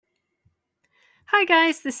Hi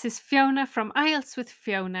guys, this is Fiona from IELTS with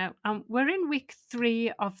Fiona. We're in week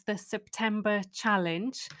 3 of the September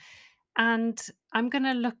challenge, and I'm going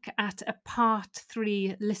to look at a part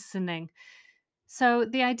 3 listening. So,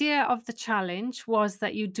 the idea of the challenge was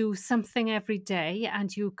that you do something every day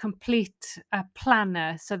and you complete a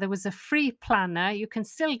planner. So, there was a free planner. You can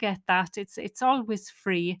still get that. It's always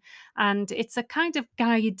free, and it's a kind of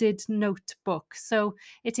guided notebook. So,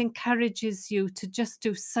 it encourages you to just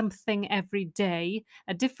do something every day,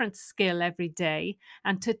 a different skill every day,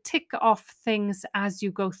 and to tick off things as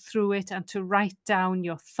you go through it and to write down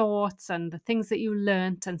your thoughts and the things that you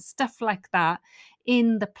learnt and stuff like that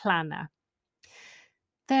in the planner.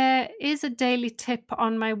 There is a daily tip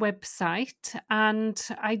on my website, and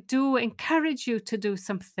I do encourage you to do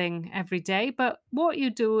something every day. But what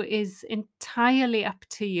you do is entirely up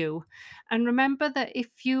to you. And remember that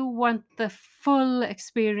if you want the full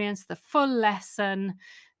experience, the full lesson,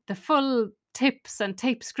 the full tips and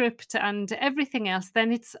tape script and everything else,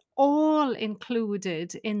 then it's all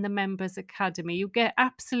included in the Members Academy. You get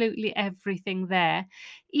absolutely everything there.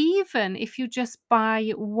 Even if you just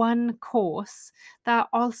buy one course, that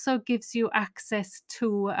also gives you access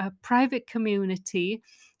to a private community,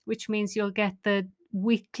 which means you'll get the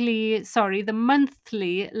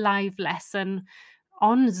monthly live lesson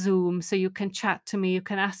on Zoom. So you can chat to me, you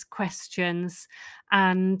can ask questions,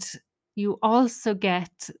 and you also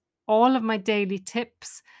get all of my daily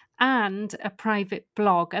tips and a private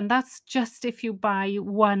blog. And that's just if you buy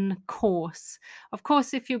one course. Of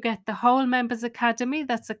course, if you get the whole Members Academy,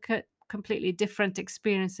 that's a completely different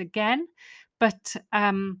experience again. But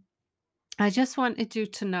I just wanted you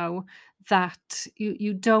to know that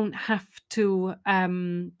you don't have to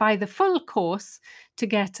buy the full course to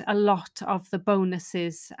get a lot of the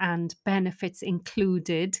bonuses and benefits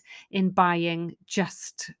included in buying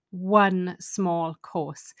just one small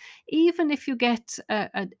course. Even if you get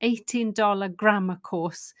an $18 grammar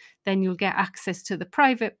course, then you'll get access to the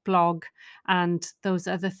private blog and those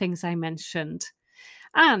other things I mentioned.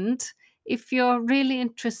 And if you're really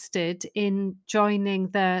interested in joining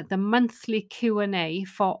the monthly Q&A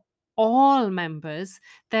for all members,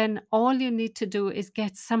 then all you need to do is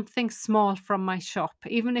get something small from my shop.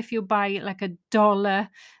 Even if you buy like $1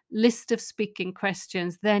 list of speaking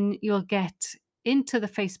questions, then you'll get into the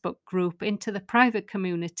Facebook group, into the private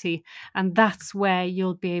community, and that's where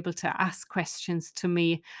you'll be able to ask questions to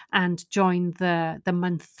me and join the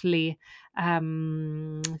monthly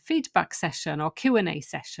feedback session or Q&A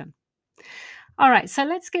session. All right, so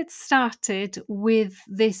let's get started with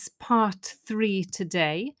this part 3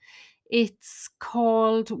 today. It's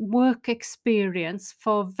called Work Experience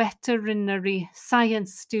for Veterinary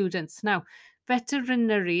Science Students. Now,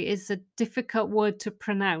 veterinary is a difficult word to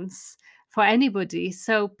pronounce for anybody,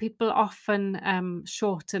 so people often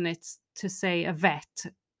shorten it to say a vet.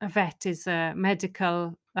 A vet is a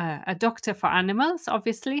a doctor for animals,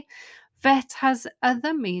 obviously. Vet has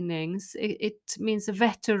other meanings. It means a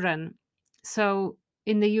veteran. So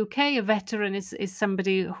in the UK, a veteran is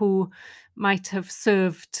somebody who might have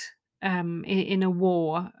served in a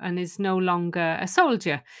war and is no longer a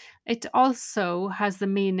soldier. It also has the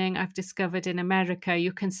meaning I've discovered in America.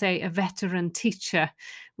 You can say a veteran teacher,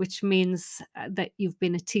 which means that you've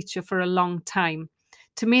been a teacher for a long time.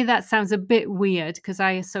 To me, that sounds a bit weird because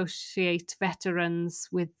I associate veterans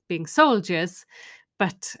with being soldiers,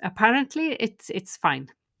 but apparently it's fine.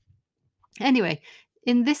 Anyway,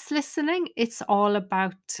 in this listening, it's all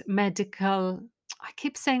about medical. I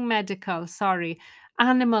keep saying medical, sorry,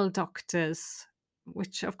 animal doctors,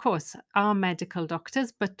 which of course are medical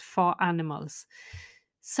doctors, but for animals.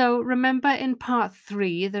 So remember in part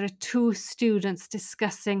 3, there are two students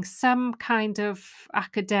discussing some kind of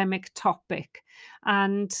academic topic,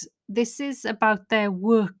 and this is about their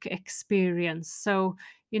work experience. So,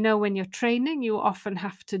 when you're training, you often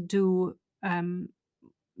have to do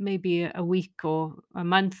maybe a week or a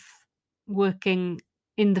month working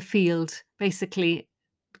in the field, basically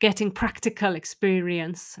getting practical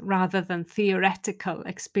experience rather than theoretical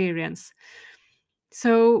experience.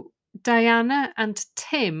 So Diana and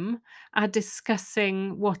Tim are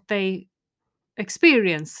discussing what they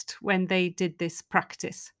experienced when they did this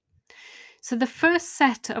practice. So the first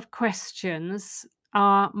set of questions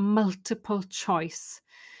are multiple choice.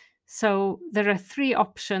 So there are three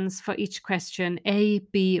options for each question: A,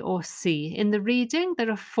 B, or C. In the reading, there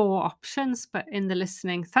are four options, but in the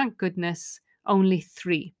listening, thank goodness, only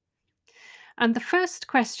three. And the first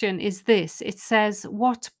question is this: it says,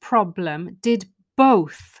 what problem did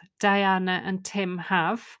both Diana and Tim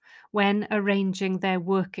have when arranging their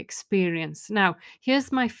work experience? Now,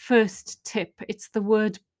 here's my first tip: it's the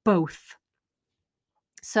word both.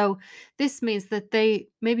 So this means that they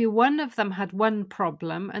maybe one of them had one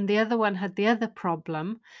problem and the other one had the other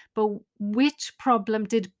problem, but which problem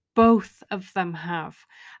did both of them have?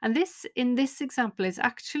 And this in this example is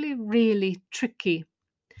actually really tricky.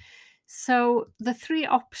 So the three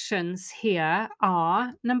options here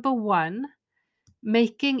are number one,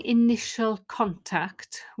 making initial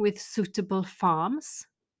contact with suitable farms.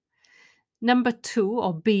 Number two,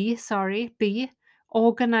 or B, sorry, B,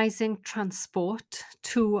 organizing transport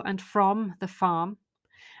to and from the farm.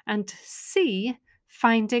 And C,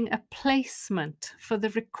 finding a placement for the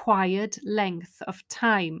required length of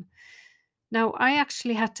time. Now, I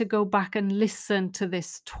actually had to go back and listen to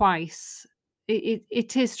this twice.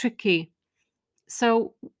 It is tricky.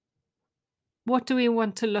 So, what do we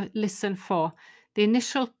want to listen for? The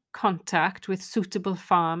initial contact with suitable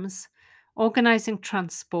farms, organizing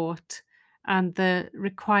transport, and the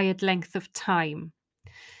required length of time.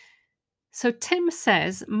 So Tim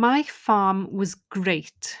says, my farm was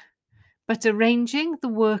great, but arranging the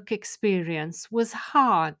work experience was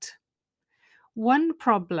hard. One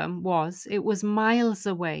problem was it was miles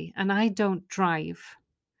away and I don't drive.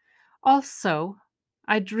 Also,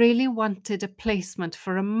 I'd really wanted a placement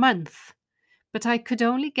for a month, but I could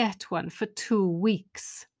only get one for 2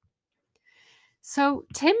 weeks. So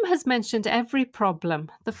Tim has mentioned every problem.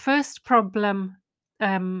 The first problem,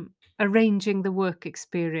 arranging the work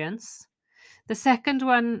experience. The second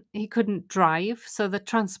one, he couldn't drive, so the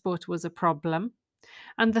transport was a problem.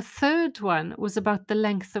 And the third one was about the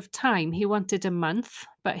length of time. He wanted a month,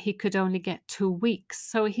 but he could only get 2 weeks.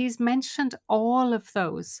 So he's mentioned all of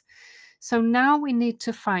those. So now we need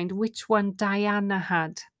to find which one Diana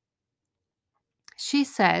had. She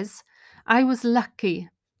says, I was lucky.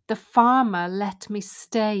 The farmer let me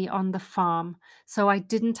stay on the farm, so I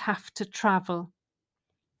didn't have to travel.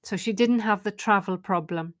 So she didn't have the travel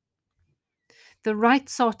problem. The right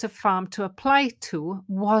sort of farm to apply to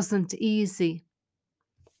wasn't easy.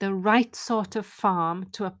 The right sort of farm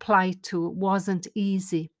to apply to wasn't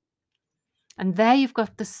easy. And there you've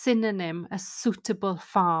got the synonym, a suitable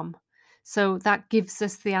farm. So that gives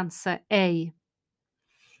us the answer A.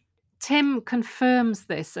 Tim confirms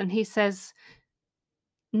this and he says,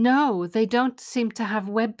 no, they don't seem to have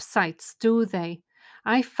websites, do they?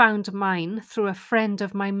 I found mine through a friend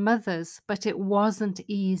of my mother's, but it wasn't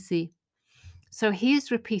easy. So he's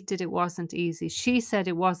repeated it wasn't easy. She said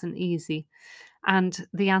it wasn't easy. And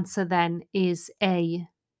the answer then is A,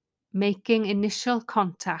 making initial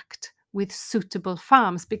contact with suitable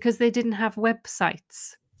farms because they didn't have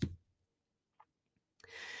websites.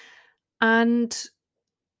 And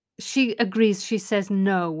she agrees, she says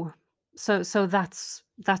no. So that's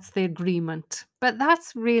the agreement. But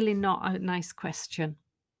that's really not a nice question.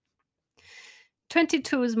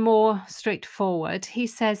 22 is more straightforward.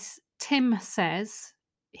 Tim says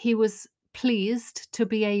he was pleased to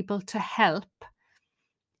be able to help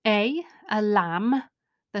A, a lamb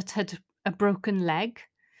that had a broken leg,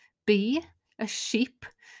 B, a sheep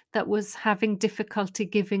that was having difficulty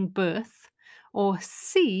giving birth, or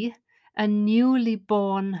C, a newly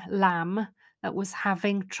born lamb that was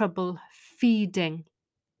having trouble feeding.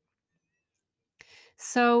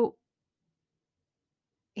 So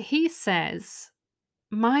he says,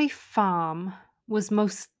 my farm was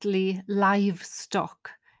mostly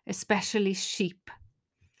livestock, especially sheep.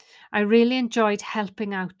 I really enjoyed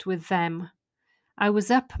helping out with them. I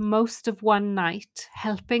was up most of one night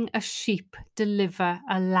helping a sheep deliver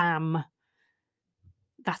a lamb.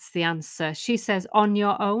 That's the answer. She says, on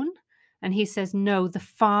your own? And he says, no, the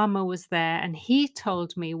farmer was there and he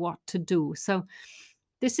told me what to do. So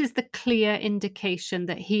this is the clear indication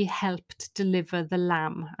that he helped deliver the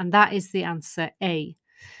lamb. And that is the answer A.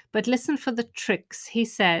 But listen for the tricks. He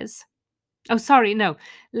says, oh, sorry, no,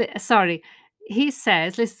 sorry. He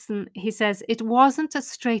says, listen, he says, it wasn't a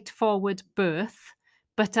straightforward birth,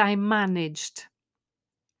 but I managed.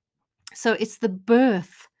 So it's the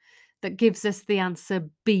birth that gives us the answer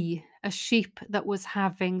B, a sheep that was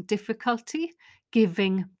having difficulty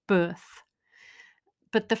giving birth.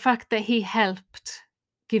 But the fact that he helped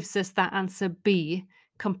gives us that answer B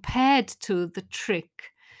compared to the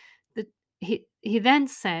trick. That he then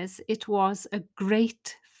says it was a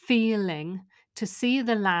great feeling to see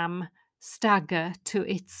the lamb stagger to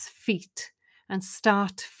its feet and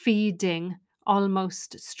start feeding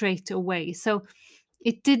almost straight away. So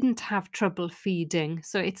it didn't have trouble feeding,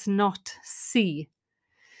 so it's not C.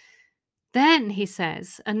 Then he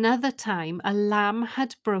says, another time a lamb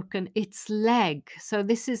had broken its leg. So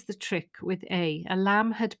this is the trick with A. A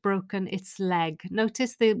lamb had broken its leg.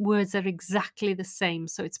 Notice the words are exactly the same,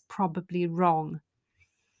 so it's probably wrong.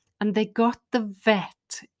 And they got the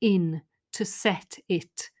vet in to set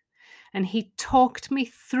it. And he talked me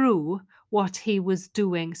through what he was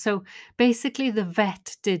doing. So basically, the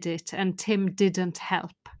vet did it and Tim didn't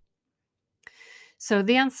help. So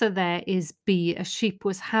the answer there is B. A sheep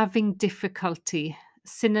was having difficulty.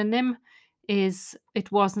 Synonym is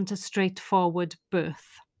it wasn't a straightforward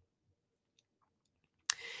birth.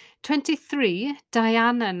 23,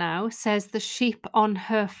 Diana now says the sheep on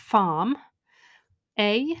her farm,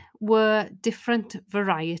 A, were different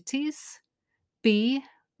varieties, B,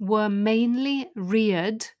 were mainly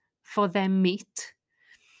reared for their meat,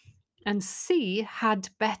 and C, had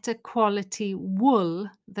better quality wool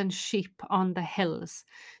than sheep on the hills.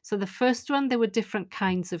 So the first one, there were different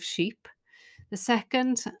kinds of sheep. The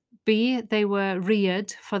second, B, they were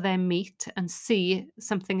reared for their meat, and C,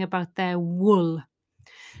 something about their wool.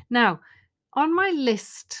 Now, on my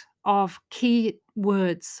list of key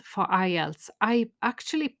words for IELTS, I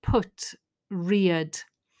actually put reared.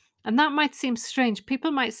 And that might seem strange.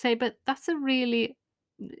 People might say, but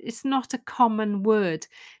it's not a common word.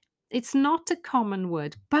 It's not a common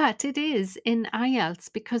word, but it is in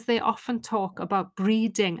IELTS because they often talk about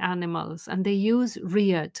breeding animals and they use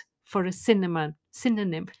reared for a synonym.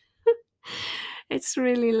 It's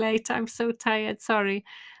really late. I'm so tired. Sorry.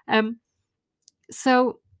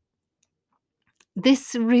 So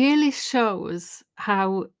this really shows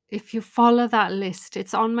how, if you follow that list,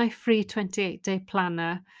 it's on my free 28-day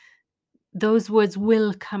planner. Those words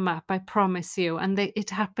will come up, I promise you, and it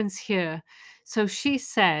happens here. So she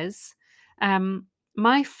says,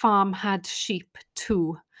 my farm had sheep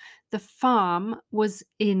too. The farm was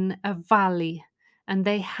in a valley, and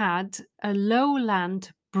they had a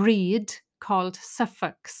lowland breed called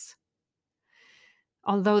Suffolks.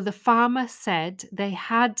 Although the farmer said they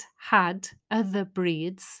had had other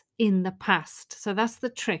breeds in the past. So that's the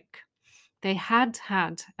trick. They had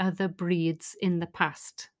had other breeds in the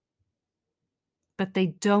past, but they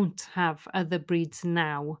don't have other breeds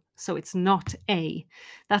now. So it's not A.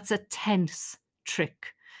 That's a tense trick.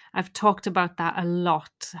 I've talked about that a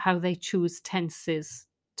lot, how they choose tenses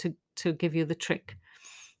to give you the trick.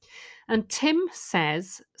 And Tim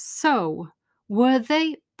says, so were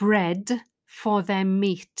they bred for their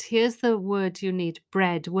meat? Here's the word you need,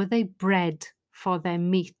 bred. Were they bred for their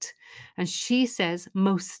meat? And she says,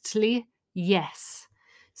 mostly yes.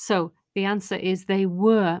 So the answer is they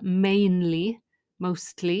were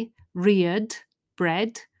mostly reared,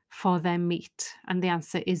 bred for their meat. And the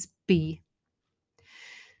answer is B.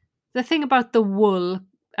 The thing about the wool,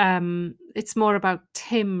 it's more about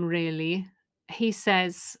Tim, really. He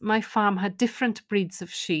says, my farm had different breeds of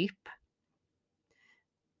sheep.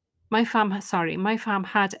 My farm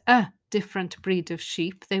had a different breed of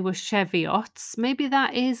sheep. They were Cheviots. Maybe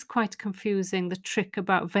that is quite confusing, the trick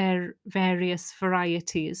about various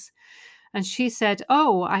varieties. And she said,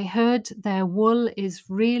 oh, I heard their wool is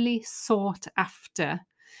really sought after.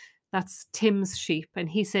 That's Tim's sheep. And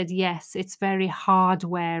he said, yes, it's very hard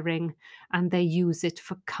wearing and they use it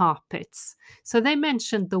for carpets. So they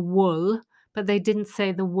mentioned the wool, but they didn't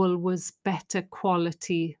say the wool was better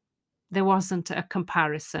quality. There wasn't a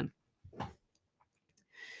comparison.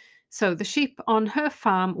 So the sheep on her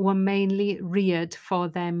farm were mainly reared for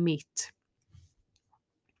their meat.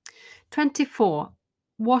 24.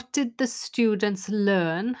 What did the students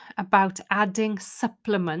learn about adding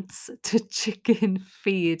supplements to chicken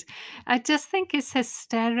feed? I just think it's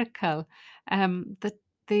hysterical.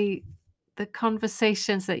 The the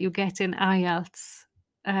conversations that you get in IELTS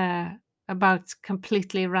about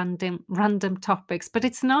completely random topics, but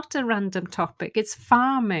it's not a random topic. It's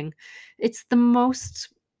farming. It's the most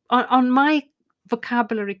on my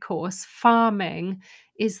vocabulary course. Farming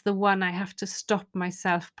is the one I have to stop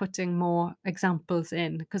myself putting more examples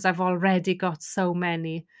in because I've already got so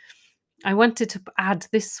many. I wanted to add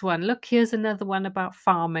this one. Look, here's another one about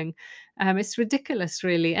farming. It's ridiculous,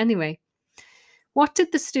 really. Anyway, what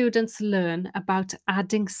did the students learn about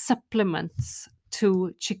adding supplements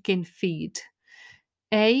to chicken feed?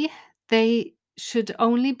 A, they should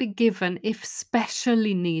only be given if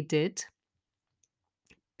specially needed.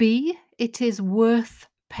 B, it is worth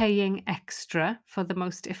paying extra for the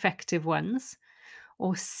most effective ones.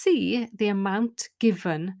 Or C, the amount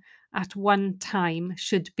given at one time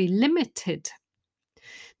should be limited.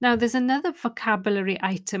 Now, there's another vocabulary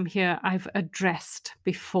item here I've addressed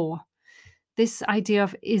before. This idea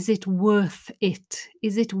of, is it worth it?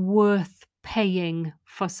 Is it worth paying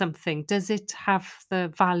for something? Does it have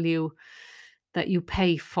the value that you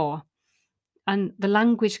pay for? And the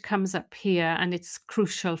language comes up here and it's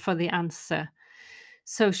crucial for the answer.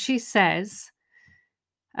 So she says,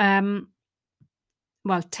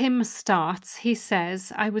 Well, Tim starts, he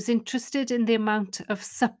says, I was interested in the amount of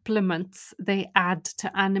supplements they add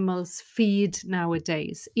to animals' feed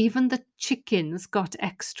nowadays. Even the chickens got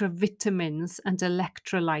extra vitamins and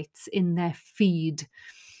electrolytes in their feed.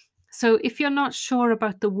 So, if you're not sure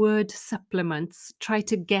about the word supplements, try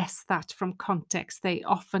to guess that from context. They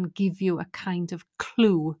often give you a kind of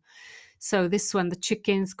clue. So, this one, the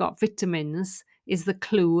chickens got vitamins, is the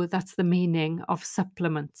clue. That's the meaning of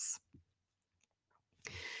supplements.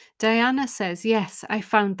 Diana says, yes, I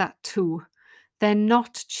found that too. They're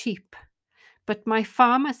not cheap, but my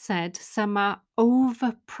farmer said some are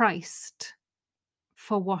overpriced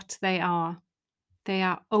for what they are. They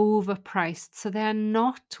are overpriced, so they're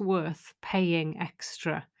not worth paying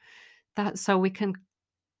extra. So we can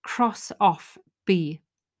cross off B.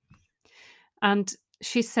 And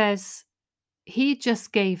she says he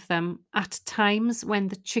just gave them at times when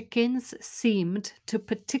the chickens seemed to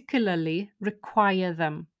particularly require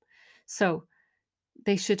them. So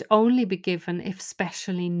they should only be given if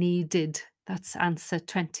specially needed. That's answer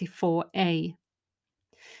 24A.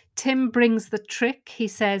 Tim brings the trick. He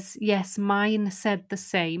says, yes, mine said the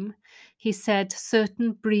same. He said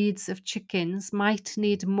certain breeds of chickens might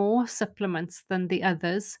need more supplements than the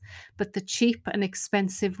others, but the cheap and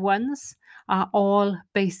expensive ones are all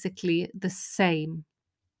basically the same.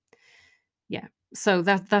 Yeah, so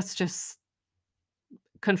that's just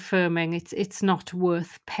confirming it's not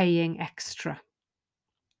worth paying extra.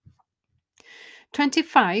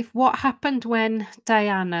 25. What happened when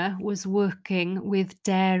Diana was working with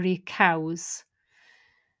dairy cows?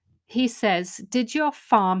 He says, did your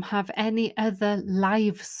farm have any other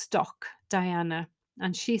livestock, Diana?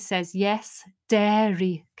 And she says, yes,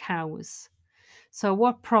 dairy cows. So,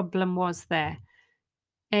 what problem was there?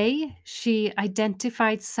 A, she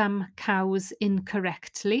identified some cows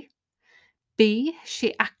incorrectly. B,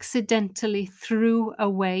 she accidentally threw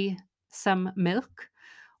away some milk.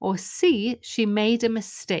 Or C, she made a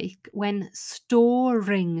mistake when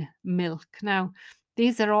storing milk. Now,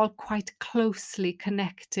 these are all quite closely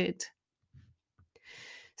connected.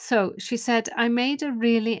 So she said, I made a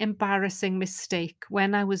really embarrassing mistake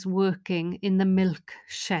when I was working in the milk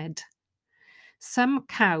shed. Some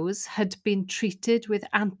cows had been treated with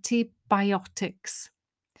antibiotics,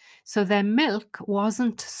 so their milk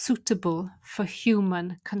wasn't suitable for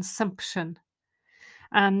human consumption,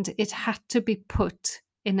 and it had to be put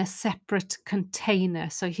in a separate container.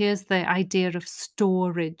 So here's the idea of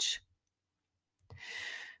storage.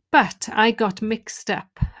 But I got mixed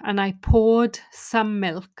up and I poured some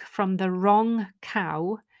milk from the wrong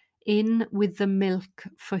cow in with the milk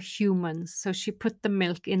for humans. So she put the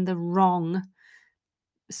milk in the wrong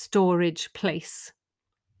storage place.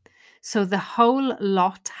 So the whole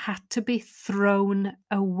lot had to be thrown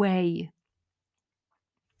away.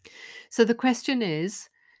 So the question is,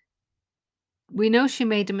 we know she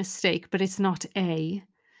made a mistake, but it's not A.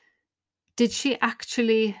 Did she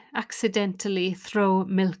actually accidentally throw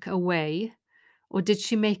milk away? Or did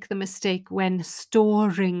she make the mistake when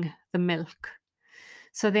storing the milk?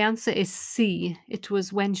 So the answer is C. It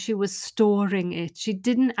was when she was storing it. She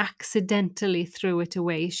didn't accidentally throw it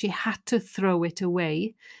away. She had to throw it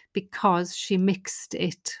away because she mixed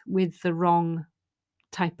it with the wrong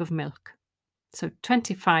type of milk. So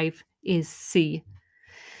 25 is C.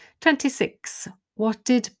 26. What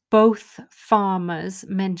did both farmers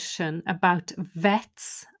mention about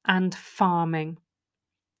vets and farming?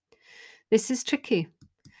 This is tricky.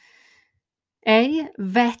 A,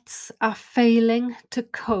 vets are failing to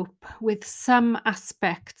cope with some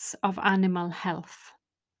aspects of animal health.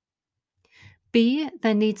 B,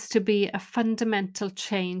 there needs to be a fundamental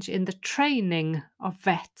change in the training of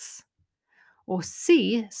vets. Or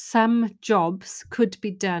C, some jobs could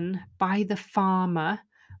be done by the farmer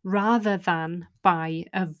rather than by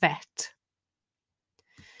a vet.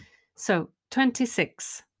 So,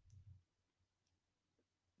 26.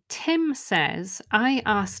 Tim says, I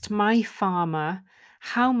asked my farmer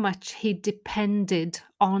how much he depended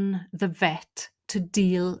on the vet to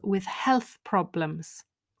deal with health problems.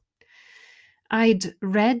 I'd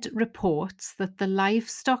read reports that the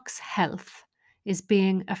livestock's health is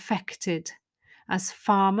being affected as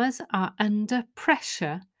farmers are under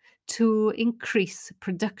pressure to increase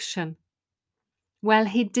production. Well,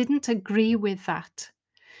 he didn't agree with that.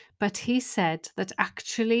 But he said that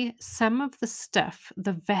actually some of the stuff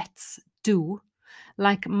the vets do,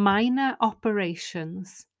 like minor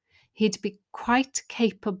operations, he'd be quite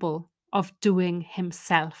capable of doing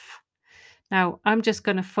himself. Now, I'm just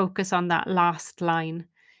going to focus on that last line.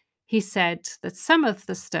 He said that some of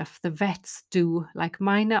the stuff the vets do, like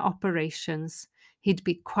minor operations, he'd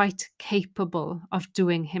be quite capable of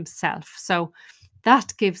doing himself. So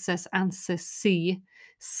That gives us answer C.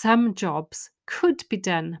 Some jobs could be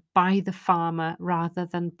done by the farmer rather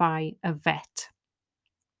than by a vet.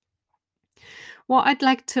 What I'd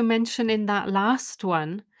like to mention in that last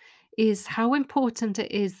one is how important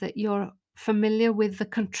it is that you're familiar with the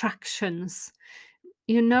contractions.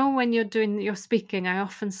 You know, when you're doing your speaking, I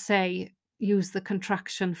often say use the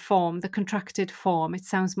contraction form, the contracted form. It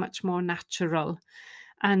sounds much more natural.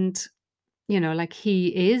 And, like he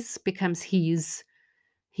is becomes he's,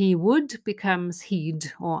 he would becomes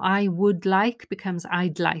he'd, or I would like becomes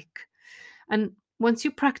I'd like. And once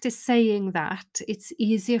you practice saying that, it's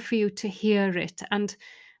easier for you to hear it. And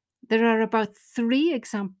there are about three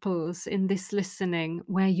examples in this listening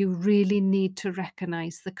where you really need to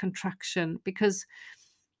recognize the contraction, because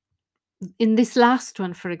in this last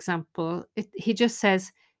one, for example, he just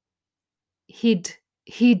says he'd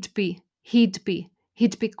he'd be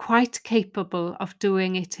quite capable of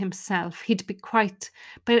doing it himself. He'd be quite,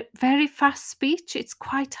 but very fast speech, it's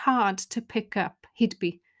quite hard to pick up. He'd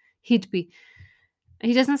be.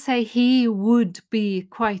 He doesn't say he would be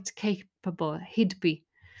quite capable. He'd be.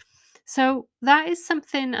 So that is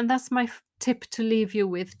something, and that's my tip to leave you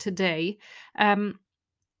with today. Um,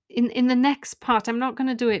 in the next part, I'm not going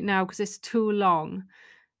to do it now because it's too long.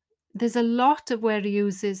 There's a lot of where he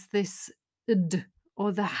uses this "d"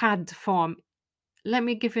 or the had form. Let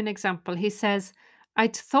me give you an example. He says,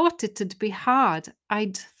 I'd thought it'd be hard.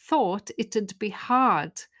 I'd thought it'd be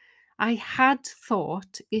hard. I had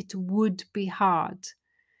thought it would be hard.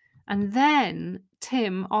 And then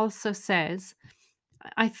Tim also says,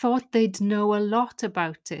 I thought they'd know a lot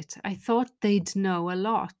about it. I thought they'd know a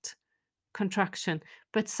lot. Contraction.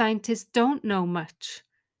 But scientists don't know much.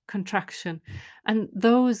 Contraction. And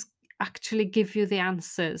those actually give you the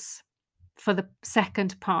answers for the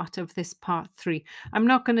second part of this part three. I'm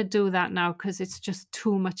not going to do that now because it's just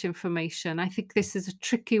too much information. I think this is a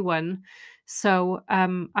tricky one. So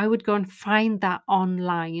I would go and find that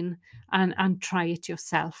online and try it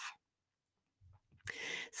yourself.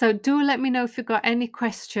 So do let me know if you've got any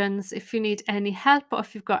questions, if you need any help, or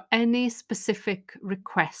if you've got any specific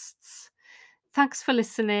requests. Thanks for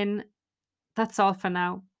listening. That's all for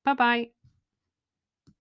now. Bye bye.